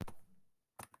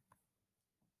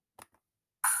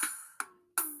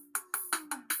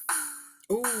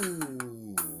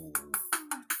Ooh.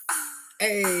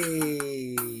 Hey.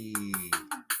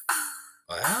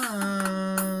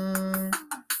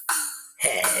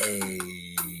 Hey.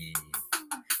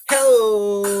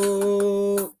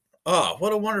 Hello. Oh,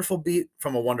 what a wonderful beat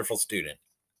from a wonderful student.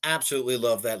 Absolutely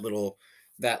love that little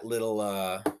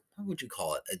what would you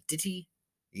call it? A ditty?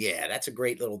 Yeah, that's a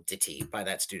great little ditty by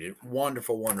that student.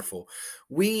 Wonderful, wonderful.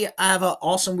 We have an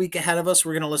awesome week ahead of us.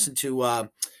 We're going to listen to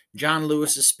John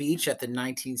Lewis's speech at the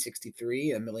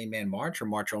 1963 Million Man March or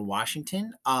March on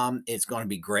Washington. It's going to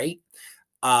be great.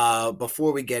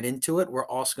 Before we get into it, we're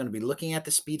also going to be looking at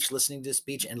the speech, listening to the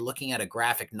speech, and looking at a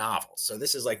graphic novel. So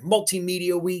this is like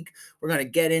multimedia week. We're going to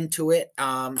get into it.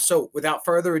 So without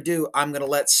further ado, I'm going to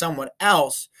let someone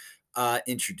else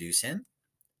introduce him.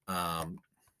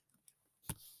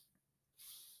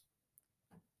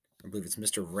 I believe it's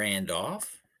Mr.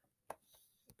 Randolph,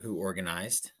 who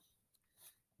organized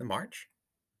the march.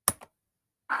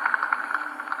 I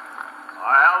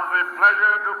have the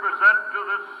pleasure to present to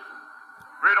this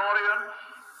great audience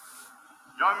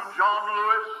young John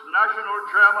Lewis, National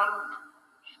Chairman,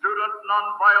 Student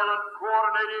Nonviolent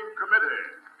Coordinating Committee,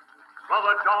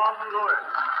 Brother John Lewis.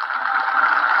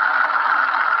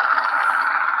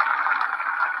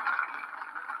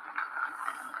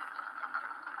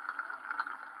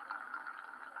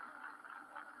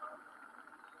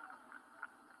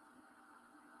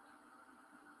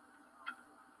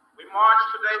 We march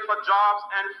today for jobs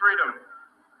and freedom,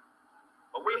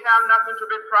 but we have nothing to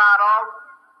be proud of.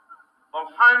 For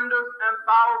hundreds and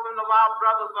thousands of our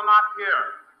brothers are not here,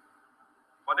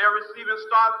 for they're receiving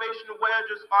starvation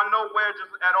wages or no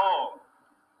wages at all.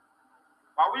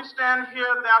 While we stand here,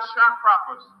 there are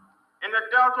sharecroppers in the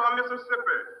Delta of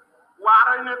Mississippi who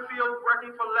are out in the field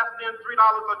working for less than $3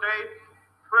 a day,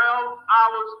 12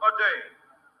 hours a day.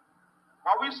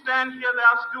 While we stand here, there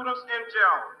are students in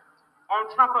jail on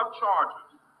trump-up charges.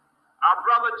 Our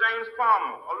brother James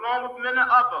Farmer, along with many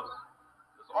others,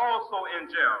 is also in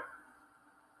jail.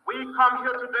 We come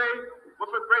here today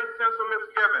with a great sense of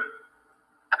misgiving.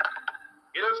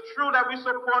 It is true that we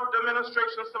support the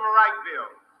administration's Civil Rights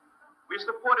Bill. We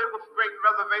support it with great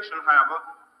reservation, however.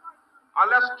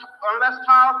 Unless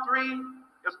Title III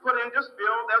is put in this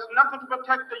bill, there's nothing to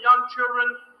protect the young children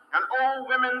and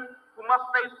old women who must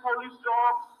face police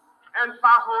dogs and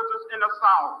fire hoses in the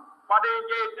South while they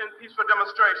engage in peaceful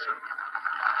demonstration.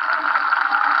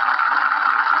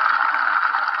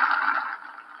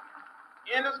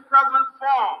 In its present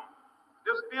form,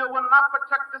 this bill will not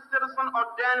protect the citizen of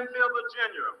Danville,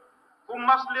 Virginia, who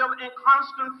must live in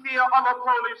constant fear of a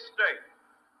police state.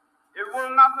 It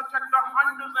will not protect the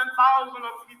hundreds and thousands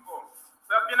of people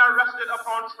that have been arrested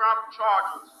upon Trump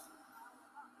charges.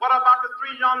 What about the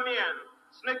 3 young men,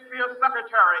 Smithfield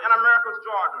Secretary in Americus,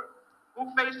 Georgia, who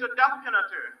face the death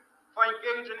penalty for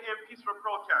engaging in peaceful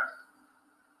protest?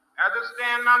 As it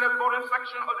stands now, the voting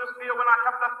section of this bill will not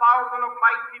help the thousands of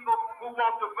white people who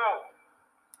want to vote.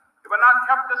 It will not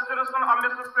help the citizens of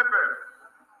Mississippi,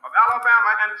 of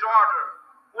Alabama, and Georgia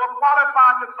who are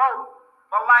qualified to vote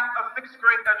but lack a 6th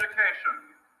grade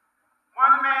education.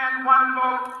 One man, one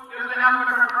vote is the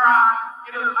African cry.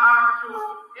 It is ours too.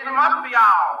 It must be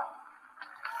ours.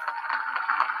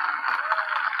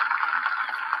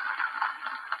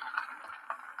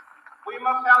 We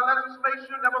must have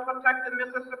legislation that will protect the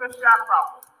Mississippi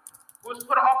sharecropper who was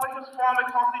put off of his farm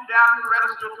because he dared to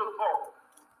register to vote.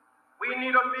 We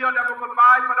need a bill that will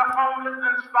provide for the homeless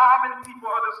and starving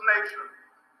people of this nation.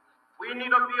 We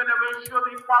need a bill that will ensure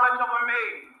the equality of a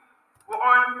maid who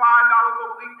earns $5 a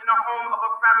week in the home of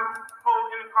a family whose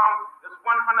total income is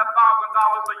 $100,000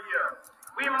 a year.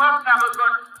 We must have a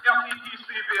good FETC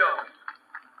bill.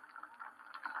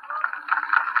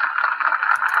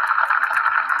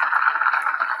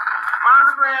 My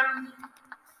friends,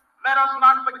 let us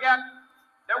not forget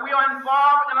that we are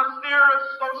involved in a serious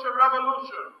social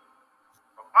revolution.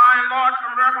 By and large,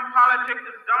 American politics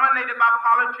is dominated by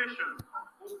politicians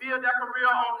who build their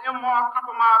career on immoral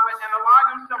compromise and allow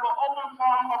themselves an open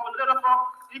form of political,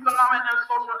 economic, and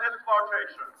social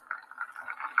exploitation.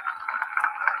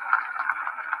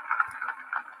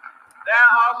 There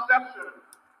are exceptions,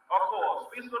 of course.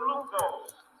 We salute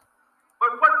those.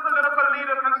 But what political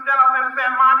leader can stand up and say,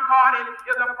 my party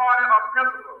is a party of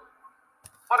principles?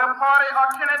 But the party of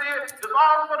Kennedy is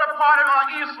also the party of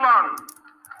Eastland.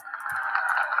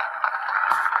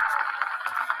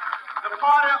 The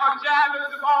party of Jarvis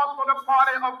is also the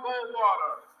party of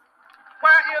Goldwater.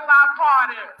 Where is our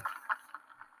party?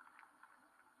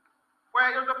 Where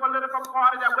is the political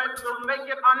party that will make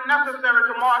it unnecessary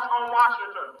to march on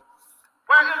Washington?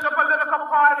 Where is the political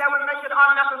party that will make it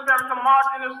unnecessary to march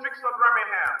in the streets of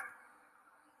Birmingham?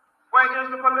 Where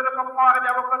is the political party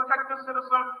that will protect the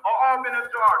citizen of Albany,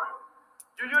 Georgia?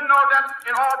 Do you know that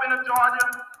in Albany, Georgia,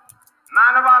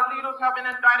 9 of our leaders have been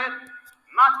indicted,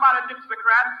 not by the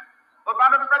Dixiecrats, but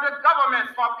by the federal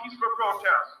government for peaceful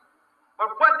protest?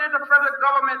 But what did the federal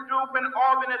government do when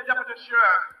Albany Deputy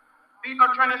Sheriff beat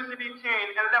Attorney C.B. King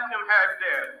and left him half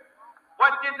dead?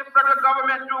 What did the federal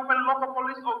government do when local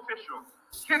police officials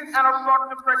kicked and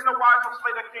assaulted the pregnant wife of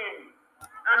Slater King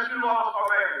and she lost her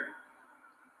baby?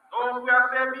 Those who have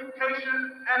said be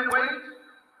patient and wait,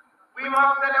 we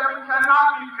must say that we cannot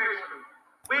be patient.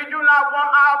 We do not want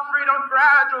our freedom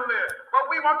gradually, but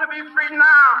we want to be free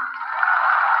now.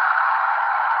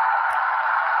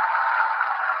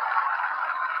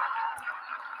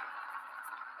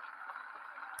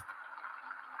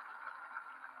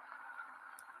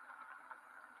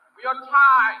 We are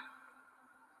tired.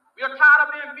 We are tired of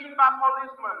being beaten by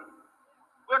policemen.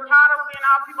 We're tired of seeing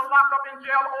our people locked up in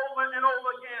jail over and over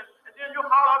again. And then you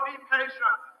holler, be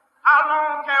patient. How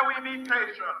long can we be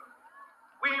patient?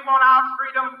 We want our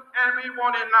freedom and we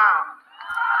want it now.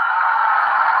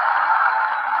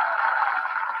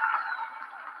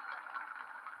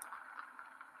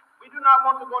 We do not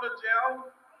want to go to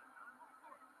jail,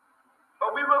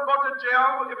 but we will go to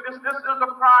jail if this is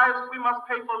the price we must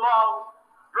pay for love,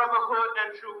 brotherhood,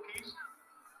 and true peace.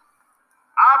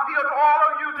 I appeal to all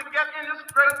of you to get in this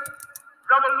great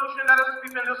revolution that is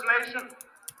sweeping this nation.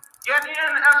 Get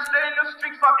in and stay in the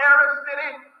streets of every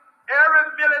city, every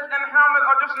village and hamlet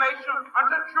of this nation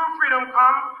until true freedom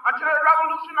comes, until the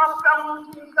revolution of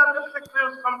 1776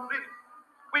 is complete.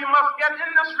 We must get in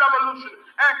this revolution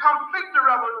and complete the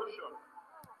revolution.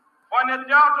 For in the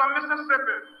Delta of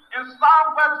Mississippi, in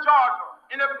Southwest Georgia,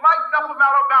 in the Black Belt of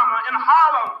Alabama, in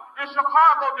Harlem, in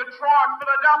Chicago, Detroit,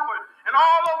 Philadelphia, and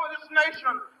all over this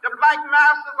nation, the black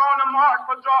mass is on the march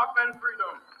for jobs and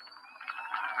freedom.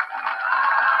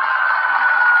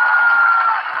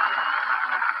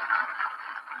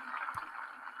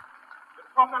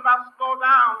 We're talking about slow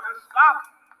down and stop.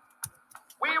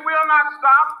 We will not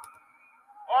stop.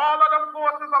 All of the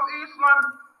forces of Eastman,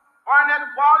 Barnett,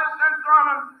 Wallace, and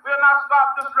Thurman will not stop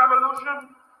this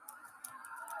revolution.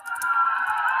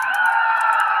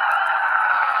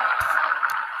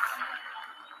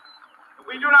 If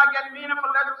we do not get meaningful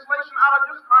legislation out of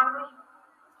this Congress,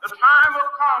 the time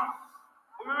will come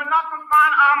when we will not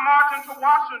confine our marching to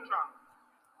Washington.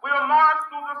 We will march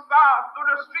through the South, through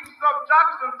the streets of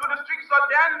Jackson, through the streets of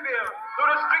Danville, through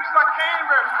the streets of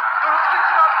Cambridge, through the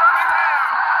streets of Birmingham.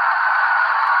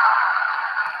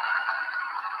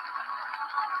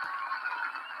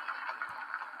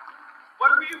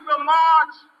 But we will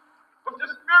march with the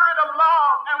spirit of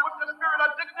love and with the spirit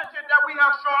of dignity that we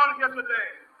have shown here today.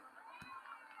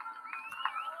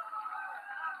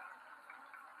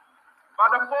 By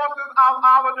the forces of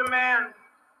our demand,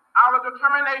 our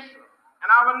determination, and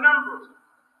our numbers,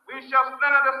 we shall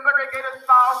splinter the segregated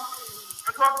South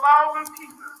into 1,000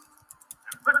 pieces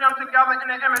and put them together in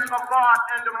the image of God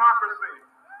and democracy.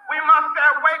 We must say,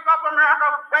 wake up, America,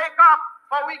 wake up,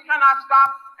 for we cannot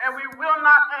stop, and we will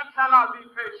not and cannot be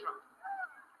patient.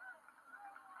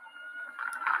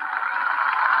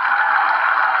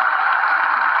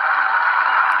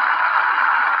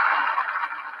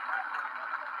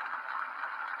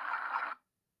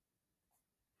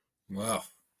 Well,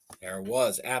 there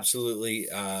was absolutely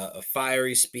a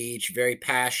fiery speech, very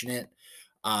passionate.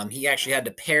 He actually had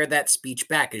to pare that speech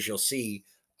back, as you'll see.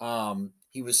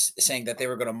 He was saying that they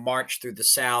were going to march through the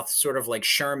South, sort of like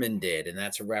Sherman did, and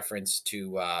that's a reference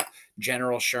to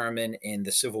General Sherman in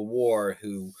the Civil War,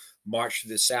 who marched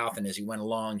through the South, and as he went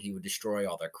along, he would destroy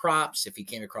all their crops. If he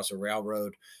came across a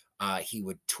railroad, he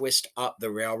would twist up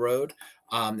the railroad.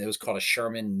 It was called a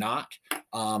Sherman knot,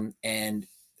 and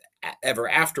ever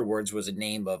afterwards was a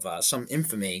name of some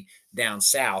infamy down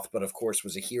south, but of course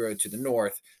was a hero to the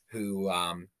north who,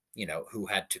 who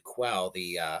had to quell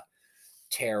the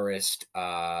terrorist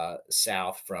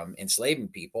South from enslaving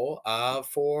people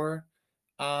for,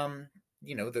 the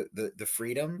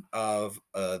freedom of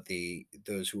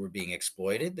those who were being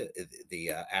exploited, the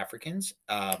Africans,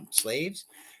 slaves,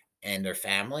 and their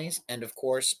families, and of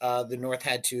course the North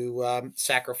had to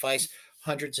sacrifice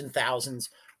hundreds and thousands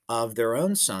of their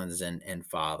own sons and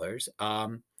fathers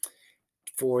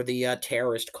for the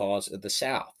terrorist cause of the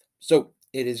South. So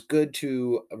it is good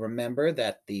to remember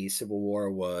that the Civil War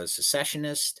was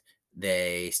secessionist.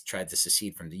 They tried to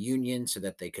secede from the Union so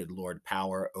that they could lord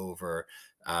power over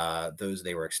those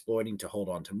they were exploiting to hold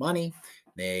on to money.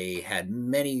 They had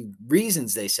many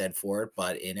reasons, they said, for it,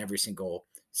 but in every single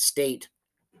state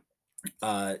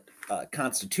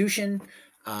constitution,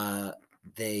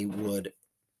 they would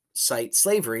cite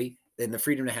slavery and the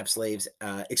freedom to have slaves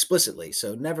explicitly.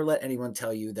 So never let anyone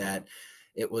tell you that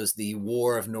it was the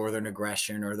war of northern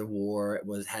aggression or the war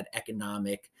had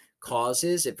economic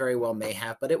causes. It very well may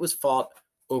have, but it was fought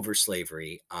over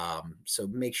slavery. So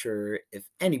make sure if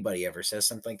anybody ever says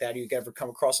something like that, or you ever come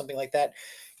across something like that,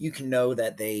 you can know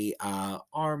that they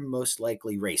are most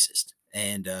likely racist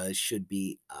and should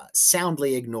be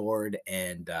soundly ignored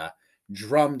and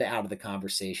drummed out of the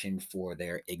conversation for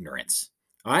their ignorance.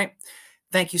 All right.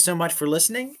 Thank you so much for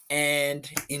listening and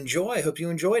enjoy. I hope you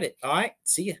enjoyed it. All right.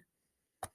 See you.